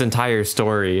this entire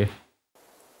story?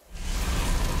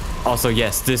 Also,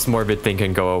 yes, this morbid thing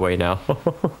can go away now.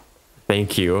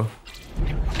 Thank you.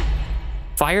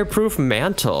 Fireproof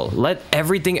mantle. Let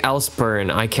everything else burn.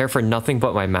 I care for nothing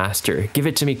but my master. Give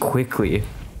it to me quickly.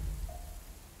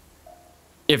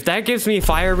 If that gives me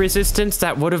fire resistance,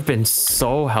 that would have been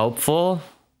so helpful.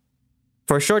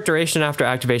 For a short duration after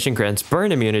activation grants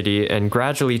burn immunity and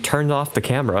gradually turns off the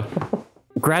camera.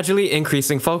 Gradually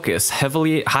increasing focus.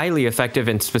 Highly effective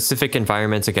in specific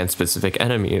environments against specific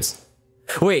enemies.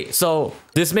 Wait, so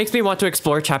this makes me want to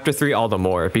explore chapter 3 all the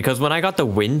more, because when I got the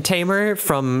Wind Tamer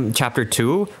from chapter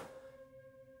 2,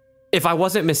 if I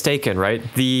wasn't mistaken, right,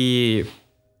 the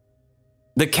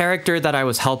character that I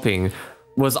was helping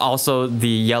was also the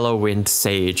Yellow Wind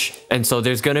Sage. And so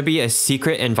there's going to be a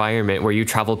secret environment where you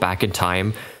travel back in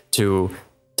time to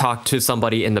talk to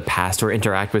somebody in the past or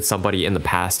interact with somebody in the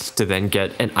past to then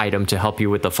get an item to help you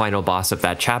with the final boss of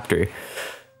that chapter.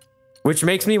 Which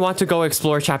makes me want to go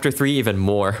explore chapter 3 even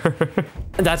more.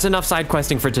 That's enough side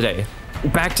questing for today.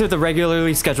 Back to the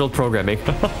regularly scheduled programming.